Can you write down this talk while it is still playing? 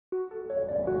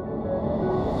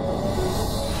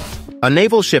A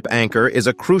naval ship anchor is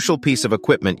a crucial piece of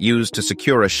equipment used to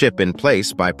secure a ship in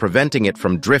place by preventing it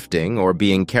from drifting or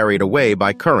being carried away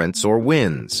by currents or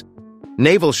winds.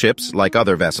 Naval ships, like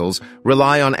other vessels,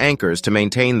 rely on anchors to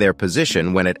maintain their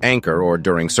position when at anchor or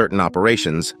during certain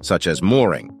operations, such as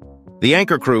mooring. The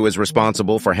anchor crew is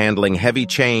responsible for handling heavy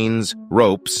chains,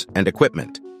 ropes, and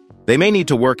equipment. They may need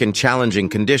to work in challenging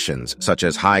conditions, such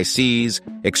as high seas,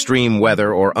 extreme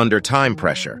weather, or under time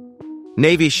pressure.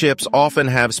 Navy ships often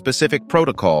have specific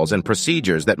protocols and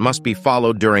procedures that must be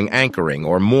followed during anchoring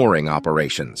or mooring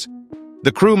operations.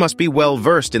 The crew must be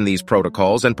well-versed in these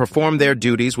protocols and perform their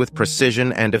duties with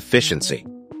precision and efficiency.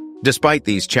 Despite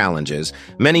these challenges,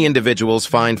 many individuals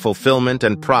find fulfillment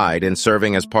and pride in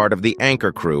serving as part of the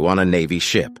anchor crew on a Navy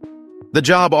ship. The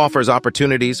job offers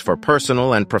opportunities for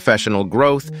personal and professional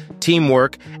growth,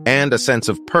 teamwork, and a sense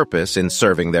of purpose in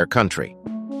serving their country.